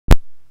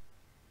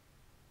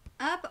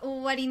Up,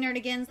 Whatty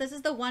Nerdigans? This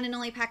is the one and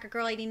only Packer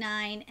Girl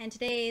 89, and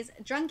today's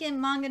Drunken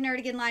Manga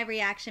Nerdigan live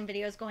reaction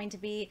video is going to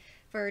be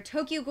for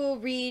Tokyo Ghoul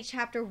Read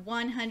Chapter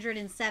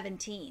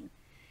 117.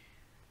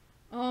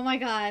 Oh my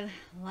god,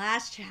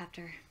 last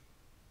chapter.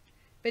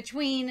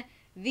 Between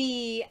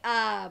the,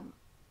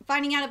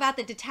 finding out about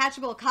the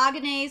detachable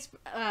Kaganes,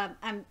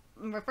 I'm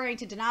referring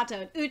to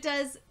Donato and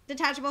Uta's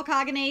detachable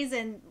Kaganes,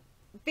 and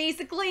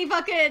basically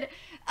fucking,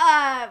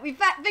 we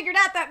figured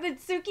out that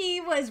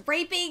Mitsuki was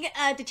raping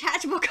a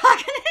detachable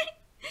Kagane.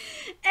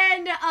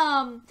 And,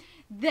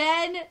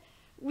 then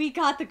we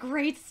got the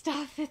great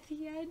stuff at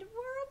the end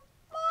where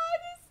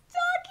Amon is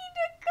talking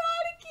to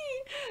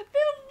Kaneki.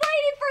 Been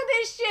waiting for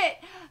this shit.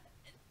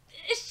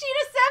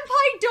 Ishida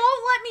Senpai,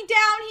 don't let me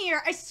down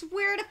here. I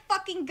swear to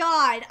fucking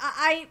God.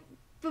 I've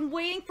been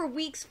waiting for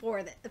weeks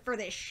for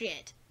this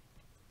shit.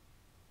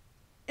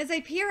 As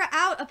I peer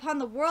out upon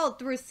the world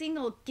through a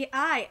single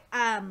eye,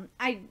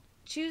 I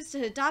choose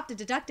to adopt a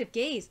deductive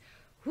gaze.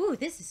 Whew,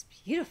 this is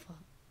beautiful.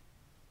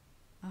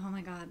 Oh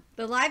my god.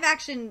 The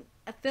live-action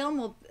film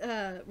will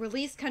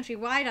release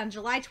countrywide on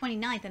July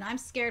 29th, and I'm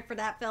scared for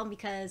that film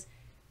because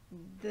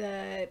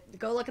go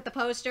look at the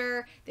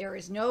poster. There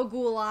is no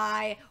ghoul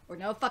eye or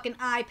no fucking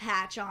eye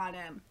patch on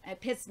him.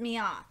 It pissed me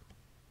off.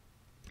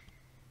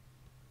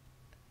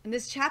 And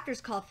this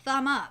chapter's called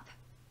Thumb Up.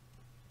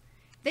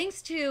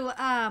 Thanks to,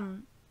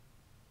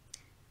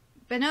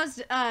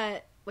 Beno's,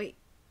 wait,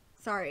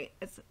 sorry,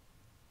 it's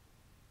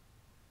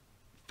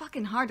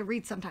fucking hard to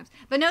read sometimes.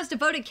 Beno's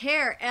devoted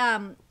care,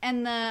 and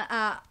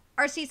the,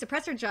 RC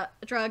suppressor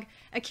drug,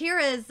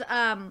 Akira's,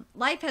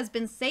 life has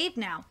been saved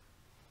now.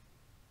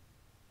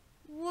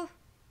 What?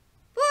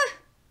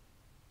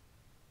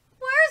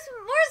 Where's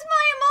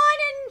my Amon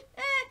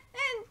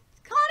and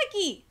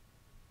Kaneki?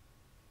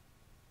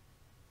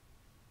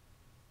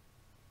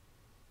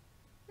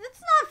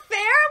 That's not fair.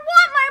 I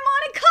want my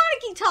Amon and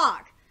Kaneki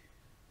talk.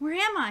 Where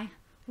am I?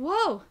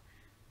 Whoa.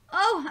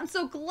 Oh, I'm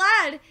so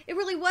glad. It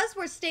really was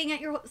worth staying at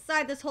your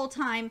side this whole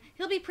time.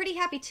 He'll be pretty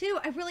happy too.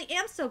 I really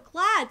am so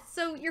glad.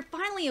 So you're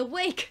finally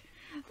awake.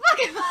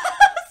 Fucking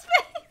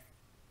husband.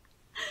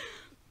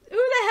 Who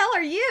the hell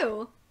are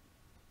you?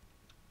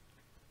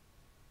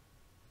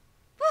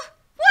 What?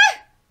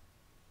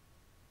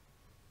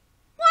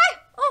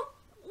 Oh,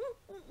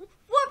 what?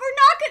 We're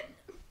not gonna...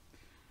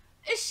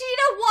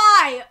 Ishida,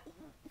 why?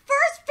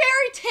 First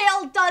Fairy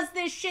Tail does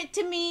this shit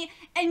to me,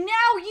 and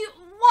now you...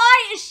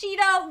 Why,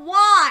 Ishida?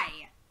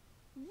 Why?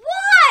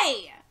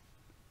 Why?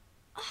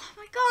 Oh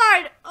my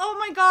god. Oh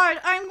my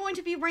god. I'm going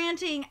to be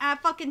ranting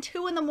at fucking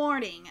 2 in the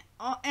morning.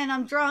 And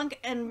I'm drunk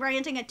and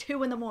ranting at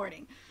 2 in the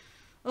morning.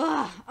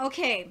 Ugh,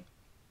 okay.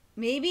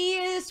 Maybe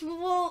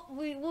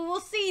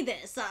we'll see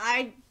this.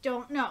 I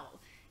don't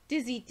know.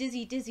 Dizzy.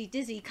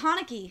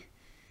 Kaneki.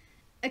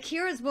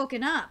 Akira's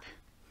woken up.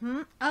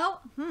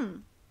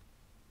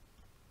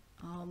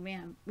 Oh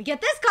man. We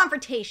get this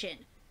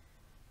confrontation.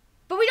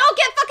 But we don't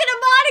get fucking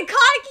Amon and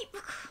Kaneki.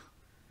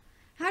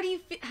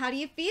 How do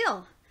you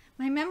feel?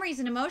 My memories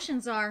and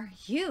emotions are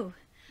you.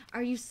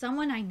 Are you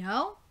someone I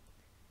know?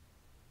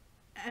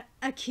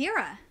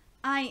 Akira.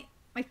 My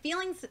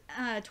feelings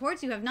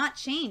towards you have not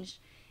changed.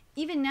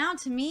 Even now,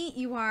 to me,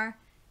 you are,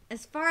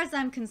 as far as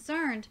I'm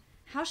concerned,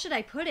 how should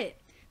I put it?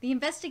 The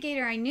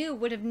investigator I knew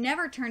would have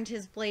never turned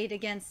his blade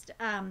against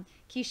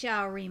Kisha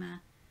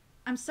Aorima.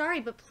 I'm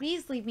sorry, but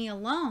please leave me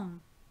alone.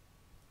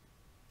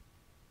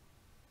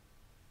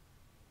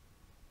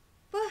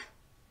 But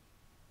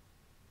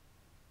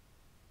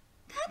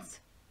that's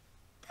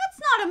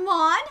not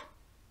Amon.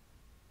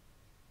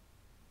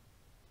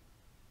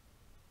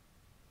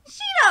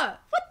 Ishida,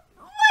 what?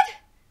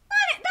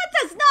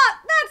 That's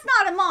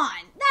not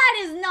Amon. That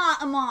is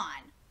not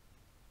Amon.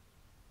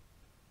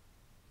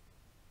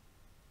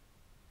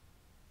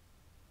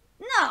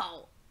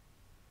 No.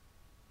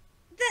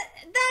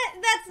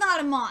 That's not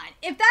Amon.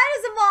 If that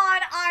is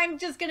Amon, I'm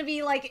just gonna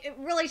be like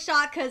really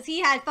shocked because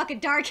he had fucking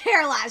dark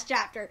hair last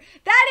chapter.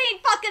 That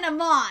ain't fucking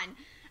Amon.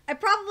 I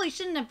probably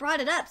shouldn't have brought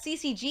it up,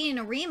 CCG and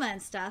Arima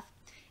and stuff.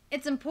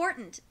 It's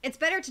important. It's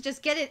better to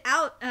just get it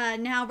out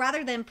now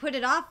rather than put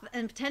it off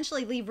and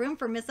potentially leave room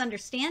for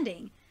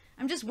misunderstanding.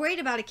 I'm just worried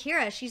about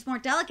Akira. She's more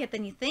delicate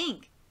than you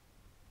think.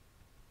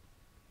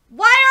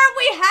 Why aren't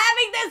we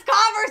having this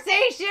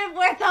conversation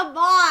with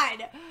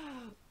Amon?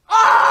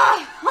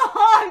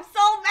 Oh, I'm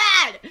so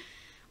mad.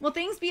 Will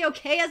things be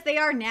okay as they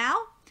are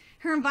now?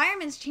 Her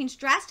environment's changed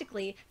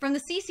drastically from the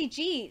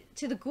CCG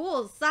to the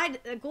ghoul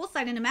side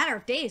in a matter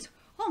of days.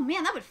 Oh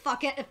man, that would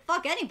fuck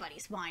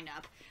anybody's mind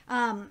up.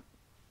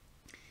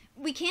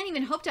 We can't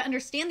even hope to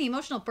understand the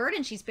emotional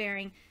burden she's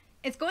bearing.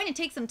 It's going to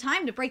take some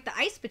time to break the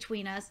ice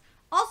between us.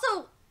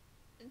 Also,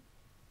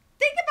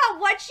 think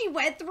about what she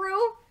went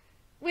through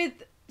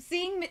with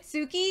seeing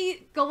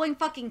Mitsuki going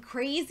fucking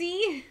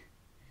crazy.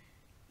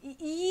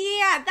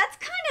 Yeah, that's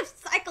kind of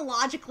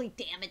psychologically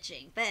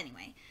damaging. But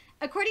anyway,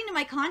 according to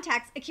my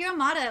contacts, Akira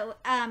MADO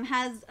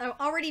has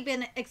already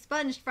been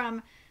expunged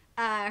from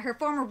her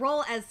former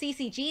role as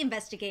CCG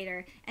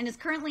investigator and is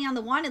currently on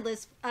the wanted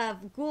list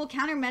of Ghoul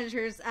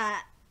countermeasures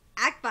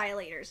act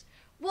violators.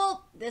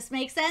 Well, this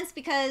makes sense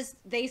because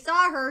they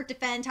saw her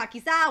defend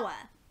Takizawa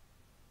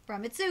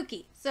from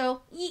Mitsuki.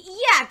 So,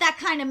 yeah, that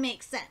kind of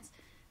makes sense.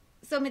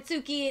 So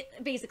Mitsuki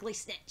basically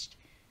snitched.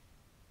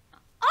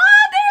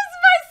 Oh, there's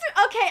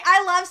my... Okay,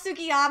 I love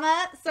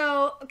Tsukiyama,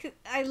 so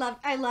I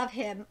love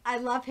him. I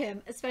love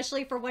him,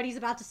 especially for what he's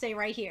about to say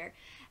right here.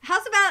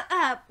 How's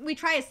about we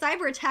try a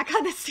cyber attack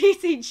on the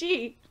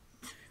CCG?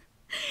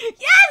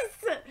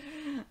 Yes!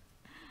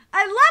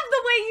 I love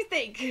the way you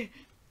think.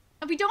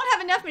 If we don't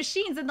have enough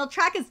machines, then they'll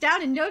track us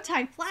down in no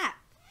time flat.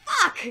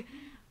 Fuck!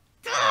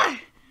 Ugh.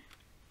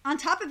 On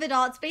top of it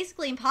all, it's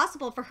basically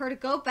impossible for her to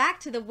go back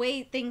to the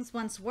way things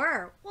once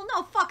were. Well,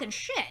 no fucking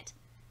shit.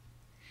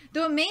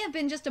 Though it may have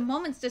been just a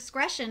moment's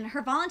discretion,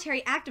 her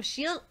voluntary act of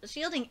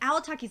shielding Ao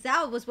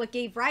Takizawa was what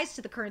gave rise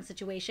to the current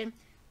situation.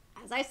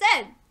 As I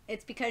said,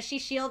 it's because she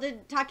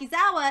shielded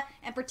Takizawa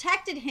and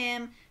protected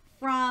him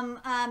from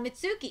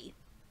Mitsuki.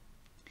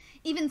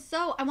 Even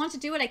so, I want to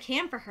do what I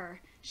can for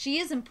her. She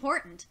is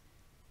important.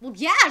 Well,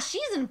 yeah,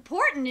 she's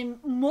important in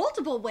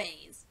multiple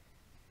ways.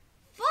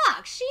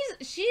 Fuck,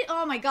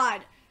 oh my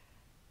god.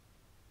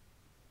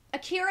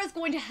 Akira's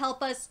going to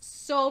help us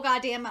so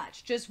goddamn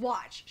much. Just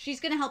watch. She's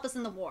going to help us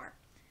in the war.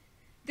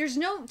 There's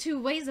no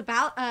two ways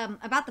about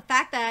the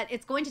fact that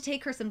it's going to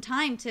take her some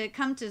time to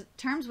come to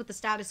terms with the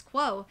status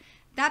quo.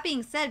 That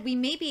being said, we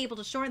may be able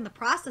to shorten the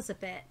process a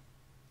bit.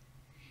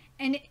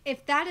 And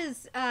if that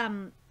is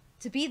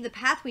to be the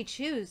path we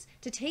choose,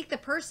 to take the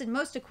person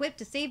most equipped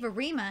to save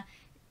Arima,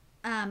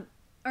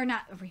 or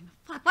not Arima,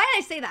 fuck, why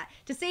did I say that?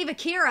 To save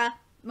Akira,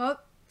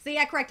 see,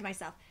 I corrected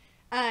myself.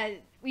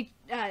 We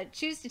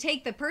choose to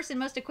take the person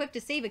most equipped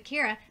to save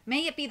Akira,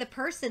 may it be the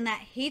person that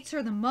hates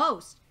her the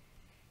most.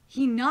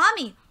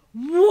 Hinami?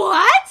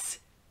 What?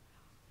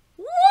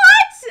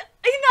 What?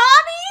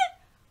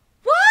 Hinami?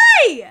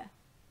 Why?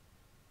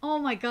 Oh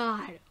my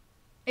god.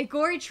 A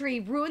gory tree,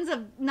 ruins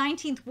of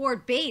 19th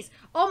Ward base.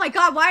 Oh my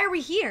god, why are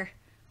we here?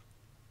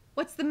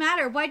 What's the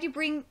matter? Why'd you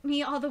bring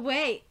me all the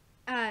way?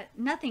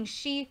 Nothing.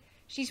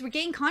 She's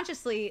regained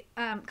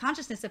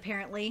consciousness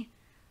apparently.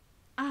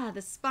 Ah,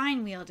 the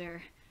spine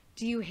wielder.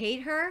 Do you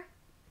hate her?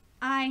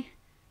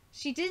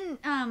 She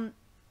didn't,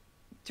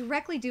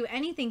 directly do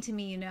anything to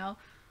me, you know.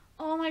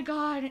 Oh my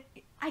god,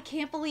 I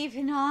can't believe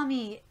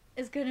Hinami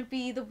is gonna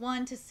be the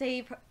one to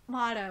save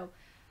MADO.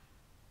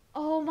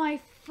 Oh my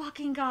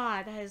fucking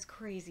god, that is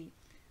crazy.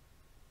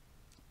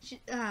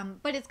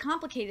 But it's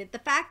complicated. The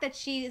fact that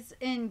she's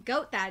in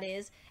GOAT, that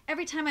is,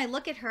 every time I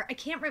look at her, I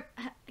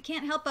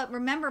can't help but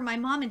remember my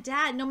mom and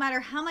dad, no matter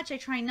how much I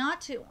try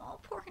not to. Oh,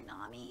 poor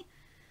Hinami.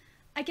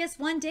 I guess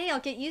one day I'll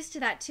get used to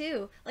that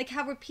too, like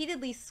how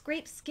repeatedly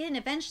scraped skin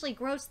eventually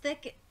grows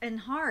thick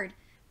and hard.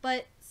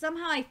 But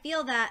somehow I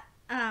feel that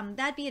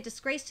that'd be a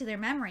disgrace to their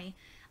memory.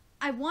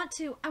 I want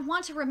to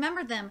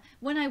remember them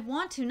when I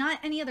want to, not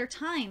any other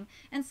time.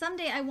 And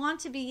someday I want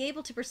to be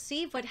able to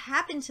perceive what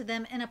happened to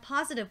them in a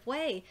positive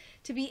way,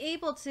 to be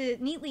able to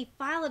neatly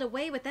file it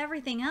away with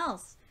everything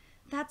else.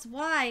 That's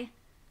why...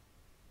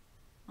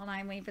 Hold on,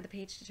 I'm waiting for the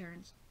page to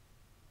turn.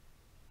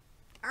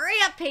 Hurry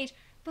up, page!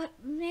 But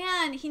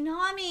man,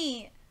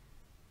 Hinami...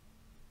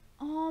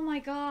 Oh my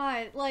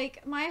god,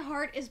 like, my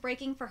heart is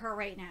breaking for her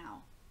right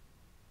now.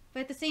 But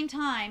at the same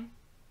time...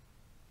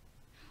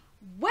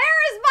 Where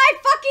is my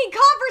fucking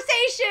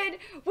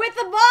conversation with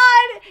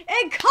Amon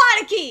and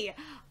Kaneki?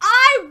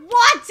 I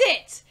want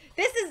it!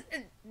 This is...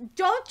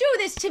 Don't do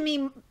this to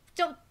me.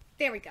 Don't...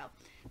 There we go.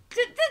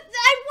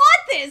 I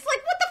want this!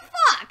 Like, what the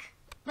fuck?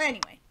 But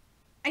anyway,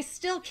 I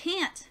still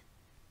can't.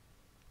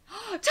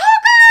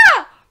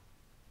 Toka!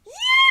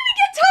 Yay, we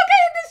get Toka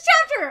in this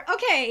chapter!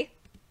 Okay.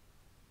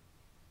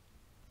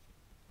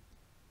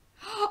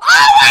 Oh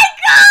my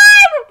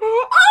god!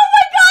 Oh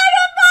my god,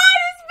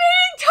 Amon is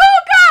meeting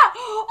Toka!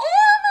 Oh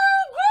my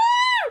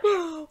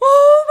god!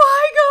 Oh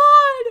my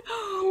god!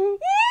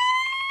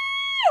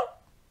 Woo!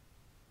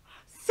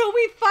 So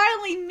we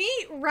finally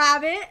meet,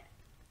 Rabbit.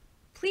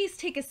 Please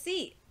take a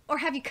seat. Or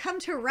have you come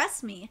to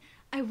arrest me?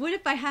 I would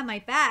if I had my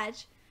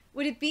badge.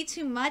 Would it be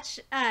too much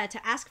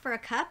to ask for a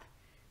cup?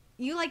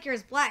 You like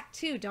yours black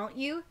too, don't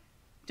you?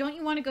 Don't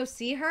you want to go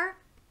see her?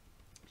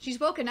 She's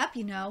woken up,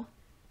 you know.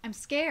 I'm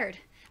scared.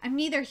 I'm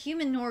neither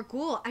human nor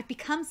ghoul. I've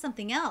become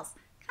something else.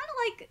 Kind of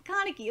like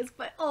Kaneki is,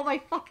 but oh my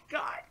fucking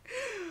god.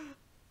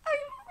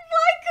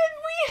 Why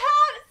couldn't we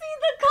have seen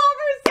the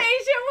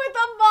conversation with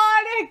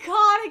Amon and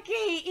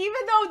Kaneki?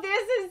 Even though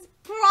this is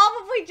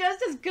probably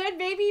just as good,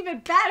 maybe even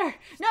better.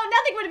 No,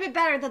 nothing would have been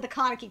better than the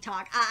Kaneki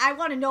talk. I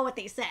want to know what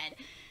they said.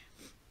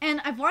 And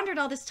I've wandered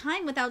all this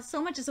time without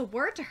so much as a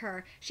word to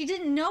her. She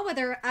didn't know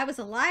whether I was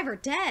alive or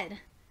dead.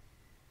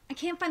 I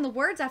can't find the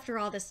words after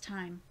all this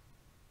time.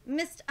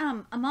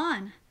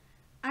 Amon,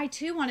 I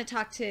too want to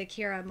talk to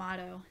Akira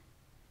MADO.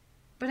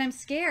 But I'm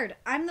scared.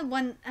 I'm the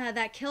one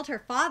that killed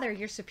her father,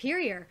 your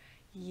superior.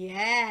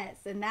 Yes,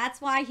 and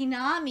that's why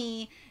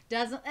Hinami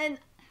doesn't... And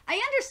I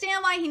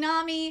understand why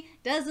Hinami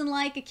doesn't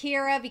like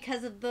Akira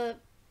because of the...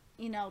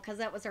 You know, because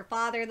that was her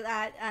father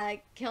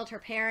that killed her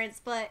parents,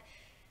 but...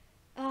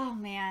 Oh,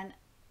 man.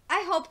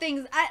 I hope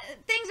things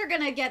are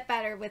gonna get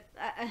better with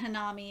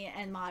Hanami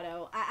and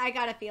MADO. I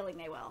got a feeling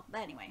they will.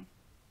 But anyway,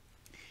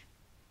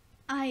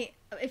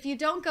 if you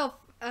don't go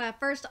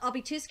first, I'll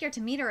be too scared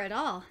to meet her at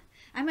all.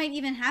 I might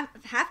even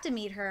have to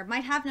meet her.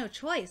 Might have no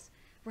choice.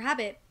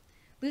 Rabbit,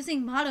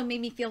 losing MADO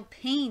made me feel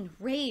pain,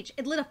 rage.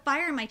 It lit a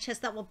fire in my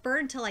chest that will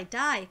burn till I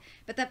die.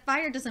 But that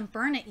fire doesn't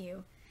burn at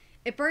you.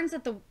 It burns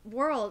at the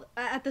world,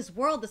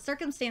 the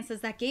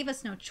circumstances that gave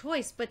us no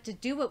choice but to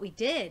do what we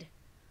did.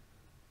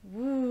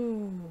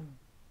 Woo.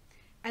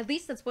 At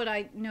least that's what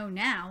I know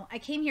now. I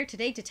came here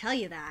today to tell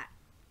you that.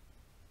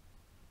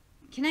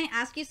 Can I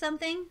ask you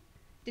something?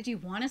 Did you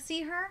want to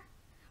see her?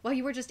 While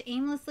you were just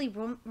aimlessly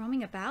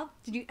roaming about?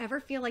 Did you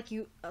ever feel like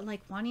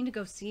wanting to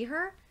go see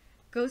her?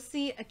 Go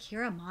see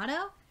Akira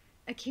MADO?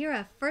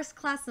 Akira,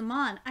 first-class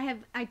Amon, I have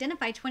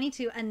identified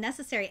 22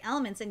 unnecessary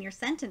elements in your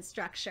sentence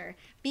structure.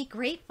 Be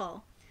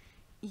grateful.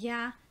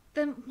 Yeah,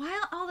 then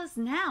why all this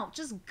now?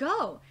 Just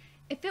go.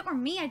 If it were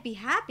me, I'd be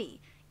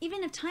happy.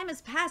 Even if time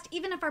has passed,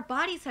 even if our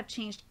bodies have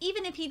changed,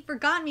 even if he'd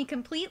forgotten me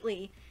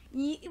completely.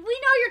 We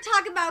know you're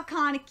talking about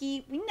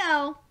Kaneki. We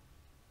know.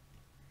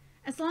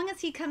 As long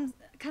as he comes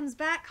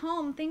back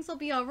home, things will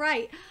be all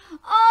right.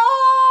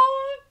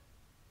 Oh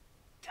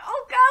God,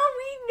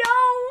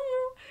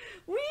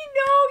 we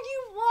know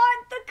you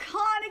want the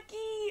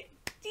Kaneki.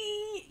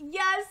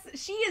 Yes,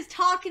 she is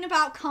talking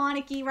about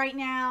Kaneki right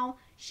now.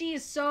 She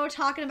is so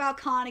talking about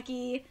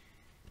Kaneki.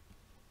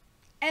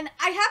 And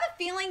I have a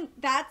feeling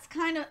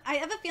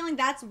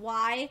that's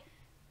why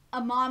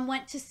Amon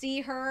went to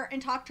see her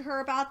and talk to her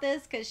about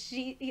this, because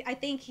I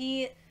think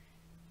he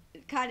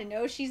kind of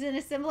knows she's in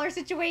a similar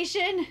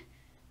situation.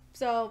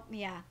 So,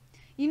 yeah.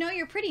 You know,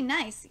 you're pretty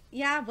nice.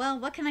 Yeah, well,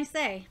 what can I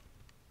say?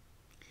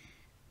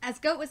 As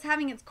Goat was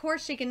having its core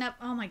shaken up,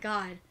 oh my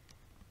god.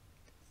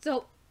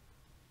 So,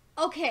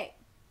 okay.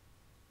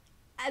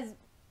 I'm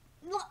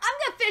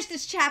gonna finish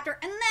this chapter,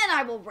 and then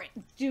I will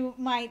do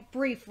my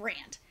brief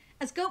rant.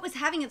 As Goat was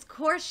having its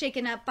core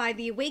shaken up by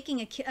the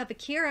awakening of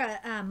Akira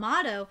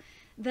MADO,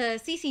 the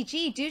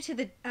CCG, due to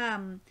the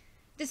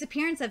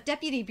disappearance of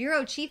Deputy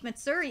Bureau Chief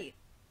Matsuri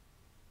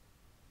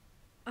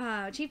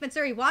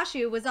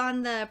Washu, was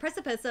on the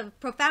precipice of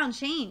profound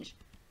change.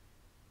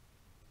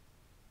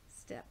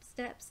 Step,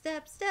 step,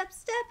 step, step,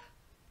 step.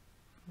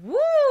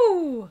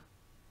 Woo!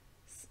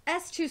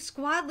 S2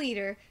 Squad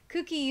Leader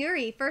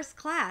Kukiyuri, First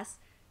Class.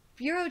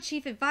 Bureau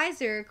Chief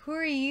Advisor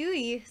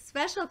Kuriyui,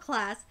 Special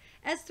Class.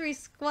 S3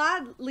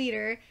 Squad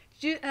Leader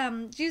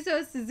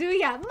Juzo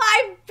Suzuya,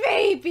 my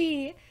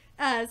baby,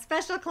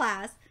 Special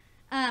Class.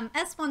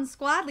 S1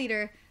 Squad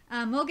Leader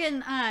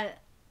Mogen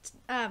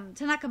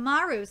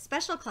Tanakamaru,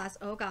 Special Class.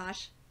 Oh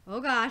gosh.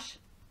 Oh gosh.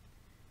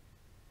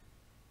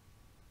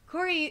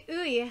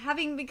 Kuriyui,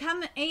 having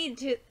become aide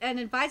to an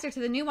advisor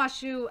to the new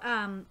Washu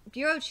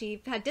Bureau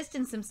Chief, had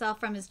distanced himself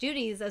from his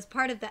duties as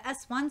part of the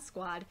S1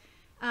 Squad.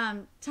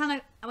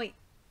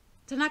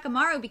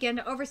 Tanakamaru began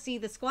to oversee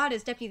the squad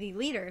as deputy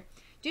leader.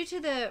 Due to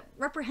the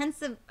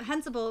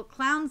reprehensible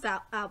clowns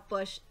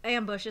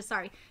ambushes,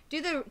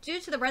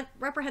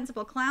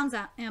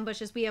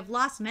 we have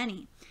lost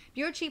many.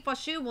 Bureau Chief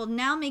Washu will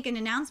now make an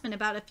announcement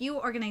about a new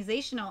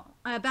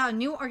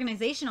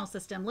organizational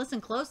system. Listen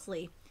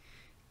closely.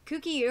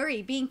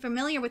 Kukiyuri, being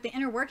familiar with the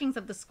inner workings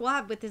of the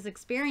squad with his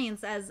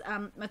experience as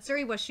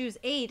Matsuri Washu's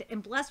aide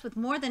and blessed with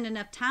more than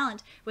enough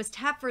talent, was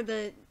tapped for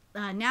the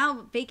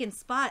now vacant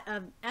spot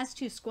of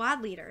S2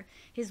 Squad Leader.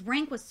 His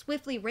rank was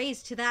swiftly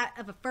raised to that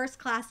of a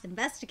first-class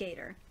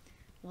investigator.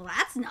 Well,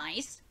 that's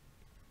nice.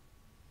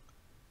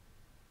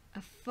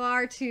 A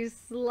far too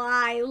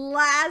sly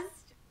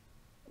last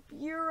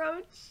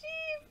Bureau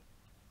Chief.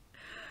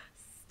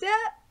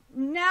 Step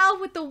now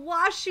with the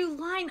Washu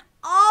line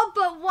all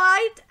but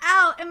wiped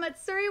out and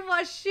Matsuri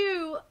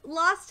Washu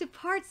lost to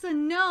parts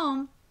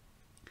unknown,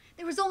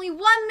 there was only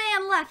one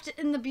man left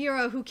in the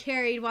Bureau who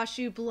carried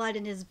Washu blood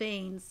in his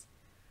veins.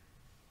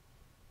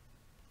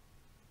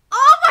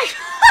 Oh my god!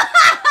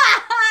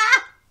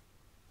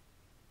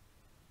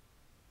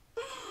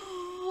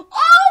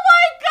 Oh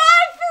my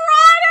god,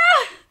 Ferrata!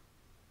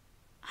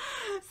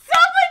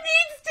 Someone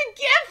needs to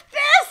gift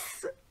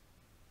this!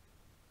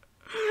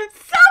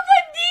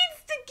 Someone needs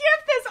to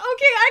gift this!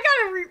 Okay, I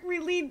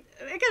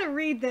gotta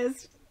read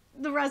this,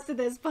 the rest of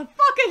this, but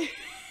fucking...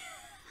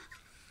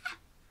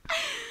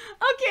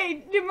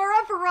 Okay,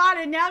 Nomura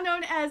Ferrata, now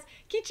known as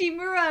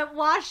Kichimura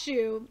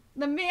Washu,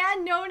 the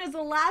man known as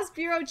the last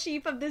bureau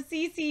chief of the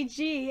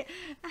CCG.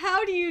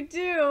 How do you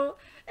do?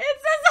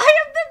 It says I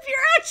am the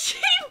bureau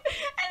chief,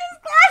 and his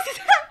glasses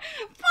have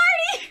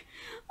party.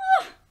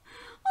 Oh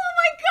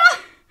my god,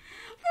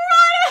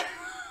 Ferrata!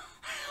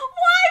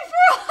 Why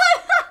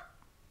Ferrata?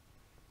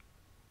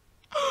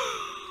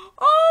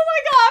 Oh my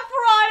god,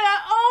 Ferrata!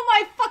 Oh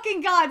my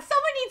fucking god!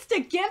 Someone needs to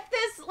gift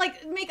this,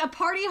 like, make a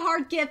party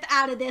hard gift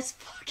out of this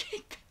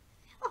fucking.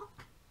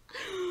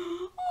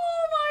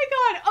 Oh my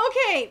god!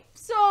 Okay,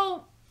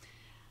 so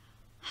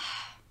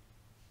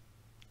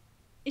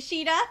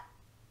Ishida,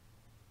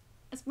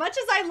 as much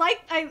as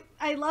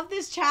I love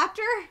this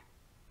chapter,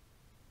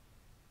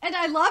 And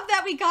I love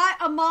that we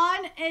got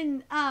Amon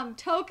and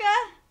Toka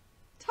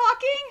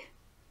talking.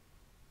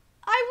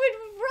 I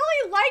would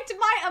really like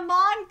my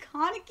Amon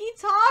Kaneki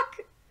talk.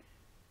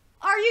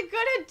 Are you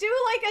gonna do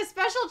like a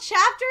special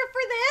chapter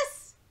for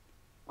this?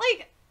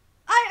 Like,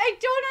 I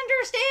don't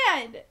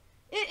understand.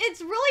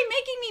 It's really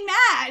making me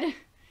mad.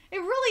 It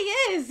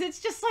really is. It's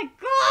just like,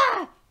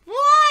 ugh,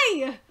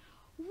 why?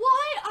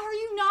 Why are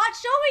you not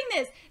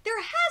showing this?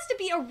 There has to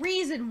be a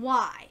reason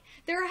why.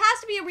 There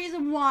has to be a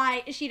reason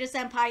why Ishida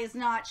Senpai is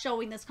not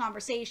showing this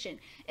conversation.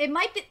 It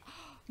might be,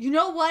 you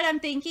know what I'm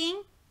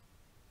thinking?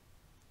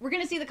 We're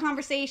going to see the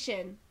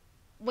conversation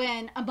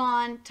when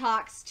Amon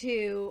talks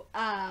to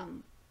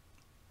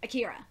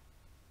Akira.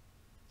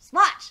 Just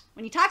watch.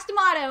 When he talks to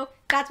MADO,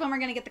 that's when we're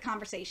going to get the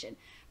conversation.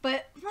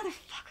 But,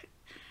 motherfucker,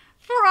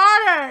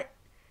 Farada,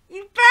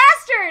 you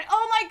bastard!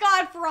 Oh my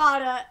god,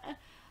 Farada.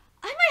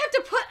 I might have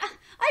to put,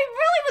 I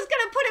really was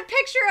going to put a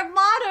picture of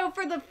MADO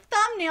for the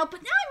thumbnail,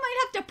 but now I might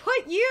have to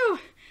put you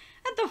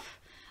at the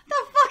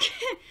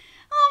fucking,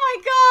 oh my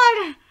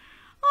god.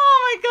 Oh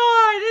my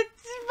god,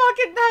 it's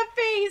fucking that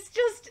face,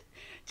 just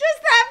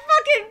that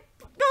fucking,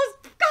 those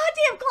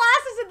goddamn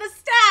glasses in the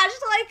stash,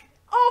 like,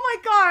 oh my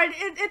god,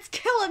 it's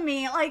killing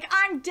me, like,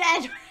 I'm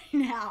dead right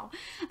now,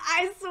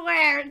 I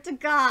swear to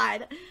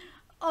God.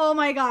 Oh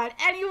my god.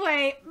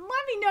 Anyway,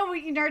 let me know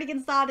what you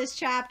nerdigans thought of this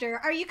chapter.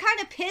 Are you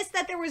kind of pissed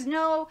that there was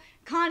no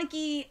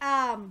Kaneki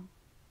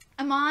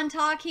Amon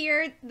talk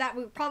here? That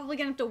we're probably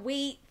going to have to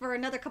wait for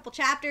another couple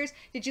chapters?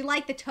 Did you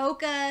like the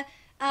Toka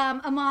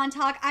Amon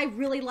talk? I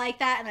really like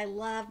that, and I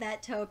love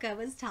that Toka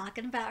was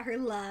talking about her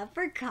love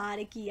for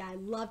Kaneki. I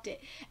loved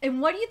it.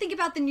 And what do you think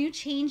about the new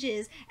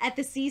changes at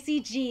the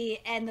CCG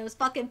and those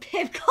fucking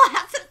pip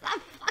glasses that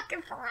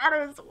fucking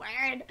Farada was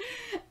wearing?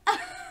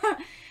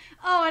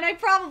 Oh, and I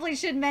probably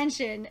should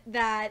mention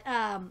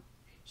that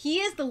he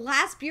is the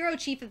last bureau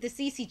chief of the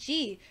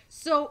CCG.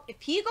 So if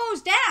he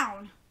goes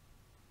down,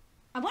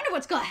 I wonder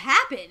what's going to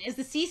happen. Is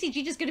the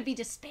CCG just going to be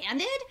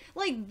disbanded?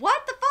 Like,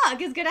 what the fuck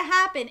is going to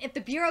happen if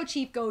the bureau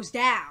chief goes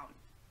down?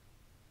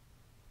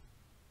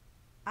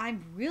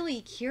 I'm really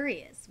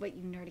curious what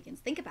you nerdigans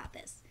think about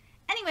this.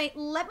 Anyway,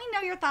 let me know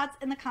your thoughts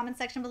in the comment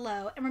section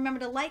below. And remember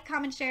to like,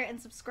 comment, share,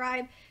 and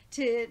subscribe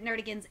to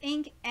Nerdigans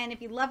Inc. And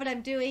if you love what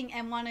I'm doing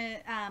and want to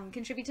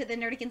contribute to the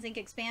Nerdigans Inc.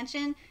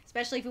 expansion,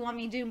 especially if you want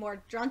me to do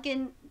more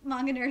drunken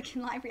manga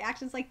Nerdigan live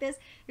reactions like this,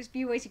 there's a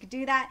few ways you could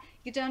do that.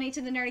 You could donate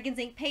to the Nerdigans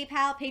Inc.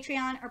 PayPal,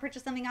 Patreon, or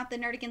purchase something off the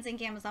Nerdigans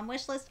Inc. Amazon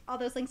wishlist. All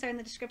those links are in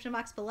the description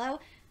box below.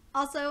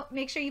 Also,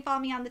 make sure you follow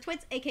me on the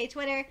Twits, aka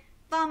Twitter.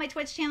 Follow my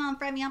Twitch channel and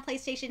friend me on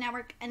PlayStation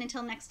Network. And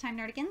until next time,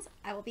 Nerdigans,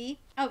 I will be...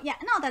 Oh, yeah,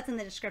 and all that's in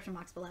the description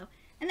box below.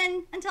 And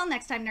then, until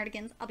next time,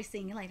 Nerdigans, I'll be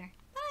seeing you later.